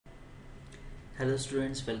Hello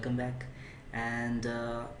students, welcome back. And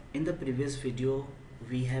in the previous video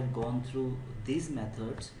we have gone through these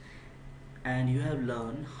methods and you have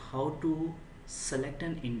learned how to select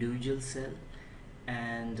an individual cell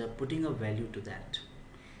and putting a value to that.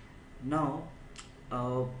 Now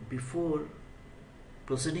before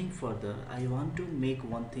proceeding further, I want to make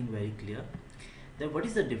one thing very clear, that what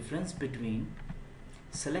is the difference between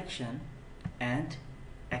selection and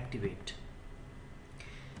activate.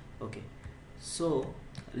 Okay, so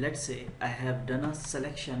let's say I have done a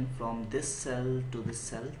selection from this cell to this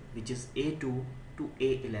cell, which is A2 to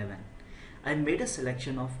A11. I made a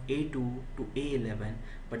selection of A2 to A11,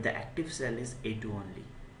 but the active cell is A2 only.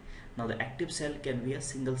 Now the active cell can be a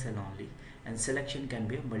single cell only and selection can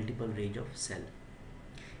be a multiple range of cell.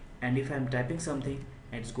 And if I am typing something,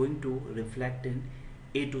 it's going to reflect in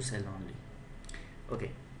A2 cell only.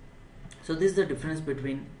 Okay, so this is the difference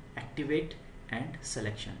between activate and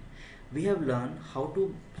selection. We have learned how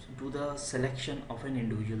to do the selection of an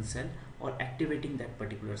individual cell or activating that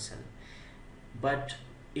particular cell. But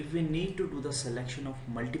if we need to do the selection of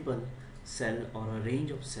multiple cell or a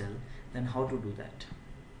range of cell, then how to do that?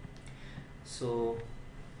 So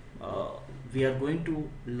we are going to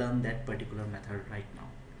learn that particular method right now.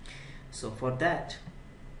 So for that,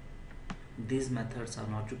 these methods are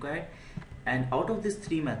not required, and out of these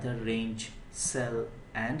three methods, range, cell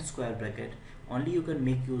and square bracket, only you can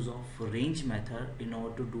make use of range method in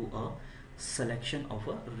order to do a selection of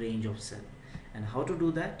a range of cell. And how to do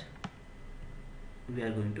that, we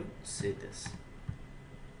are going to see this.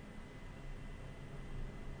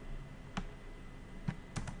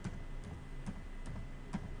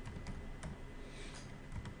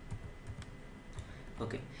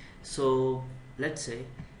 Okay, so let's say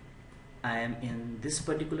I am in this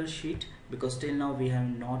particular sheet, because till now we have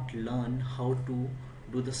not learned how to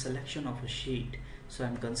do the selection of a sheet. So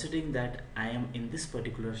I'm considering that I am in this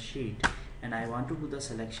particular sheet and I want to do the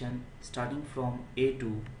selection starting from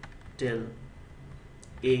A2 till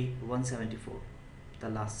A174, the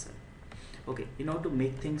last cell. Okay, in order to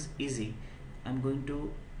make things easy, I'm going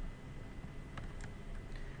to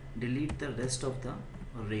delete the rest of the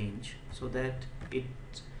range so that it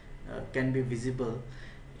can be visible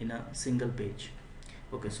in a single page.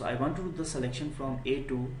 Okay, so I want to do the selection from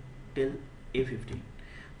A2 till A15.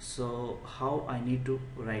 So how I need to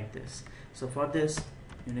write this? So for this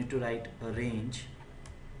you need to write a range.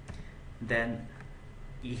 Then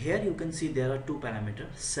here you can see there are two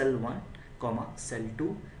parameters, cell 1 comma cell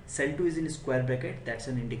 2. Cell 2 is in square bracket, that's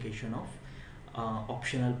an indication of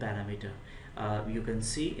optional parameter. You can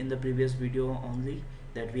see in the previous video only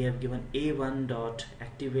that we have given A1 dot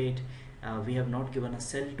activate. We have not given a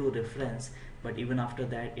cell 2 reference, but even after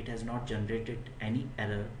that it has not generated any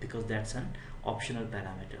error because that's an optional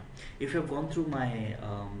parameter. If you have gone through my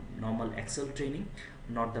normal Excel training,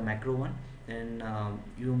 not the macro one, then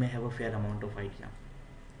you may have a fair amount of idea.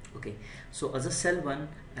 Okay, so as a cell 1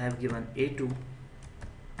 I have given A2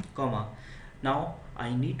 comma, now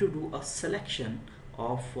I need to do a selection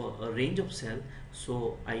of a range of cell,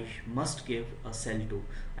 so I must give a cell 2,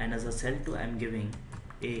 and as a cell 2 I am giving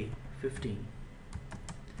A15,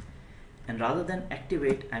 and rather than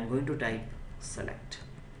activate I am going to type select,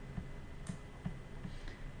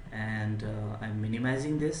 and I'm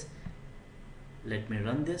minimizing this. Let me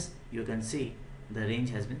run this. You can see the range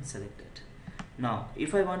has been selected. Now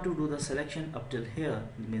if I want to do the selection up till here,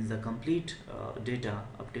 means the complete data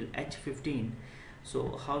up till H15,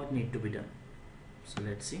 so how it need to be done? So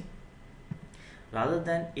let's see. Rather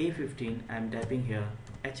than A15 I am typing here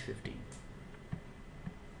H15,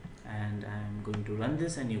 and I am going to run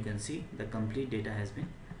this, and you can see the complete data has been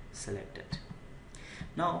selected.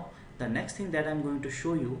 Now the next thing that I'm going to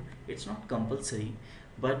show you, it's not compulsory,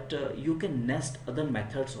 but you can nest other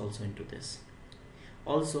methods also into this.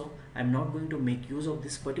 Also, I'm not going to make use of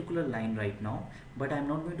this particular line right now, but I'm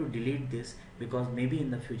not going to delete this because maybe in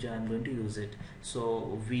the future I'm going to use it.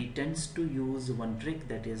 So we tends to use one trick,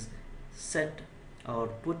 that is set or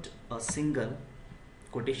put a single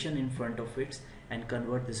quotation in front of it and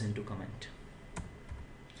convert this into comment.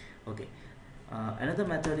 Okay, another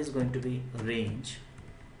method is going to be range.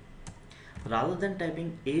 Rather than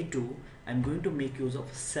typing A2, I'm going to make use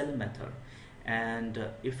of cell method, and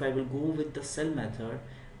if I will go with the cell method,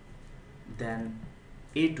 then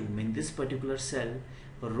A2 means this particular cell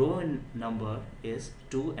row number is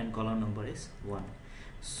 2 and column number is 1.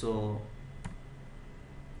 So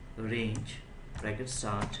range bracket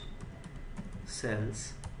start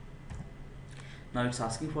cells. Now it's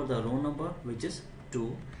asking for the row number, which is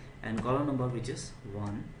 2, and column number, which is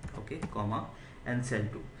 1. Okay, comma, and cell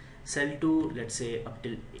 2. Cell 2, let's say up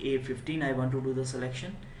till A15 I want to do the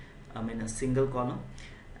selection, a single column,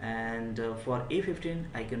 and for A15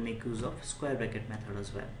 I can make use of square bracket method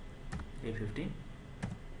as well. A15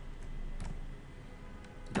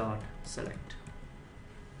 dot select,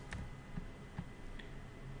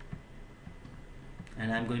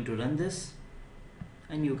 and I'm going to run this,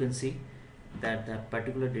 and you can see that the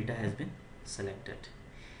particular data has been selected.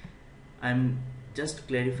 I'm just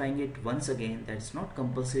clarifying it once again that it's not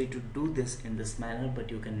compulsory to do this in this manner,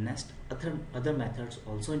 but you can nest other methods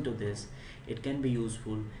also into this. It can be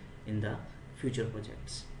useful in the future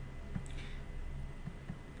projects.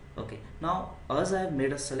 Okay, now as I have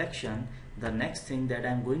made a selection, the next thing that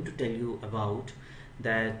I'm going to tell you about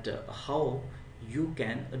that how you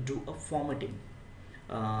can do a formatting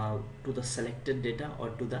to the selected data or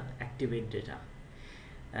to the activate data,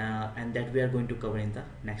 and that we are going to cover in the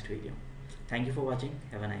next video. Thank you for watching.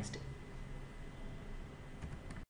 Have a nice day.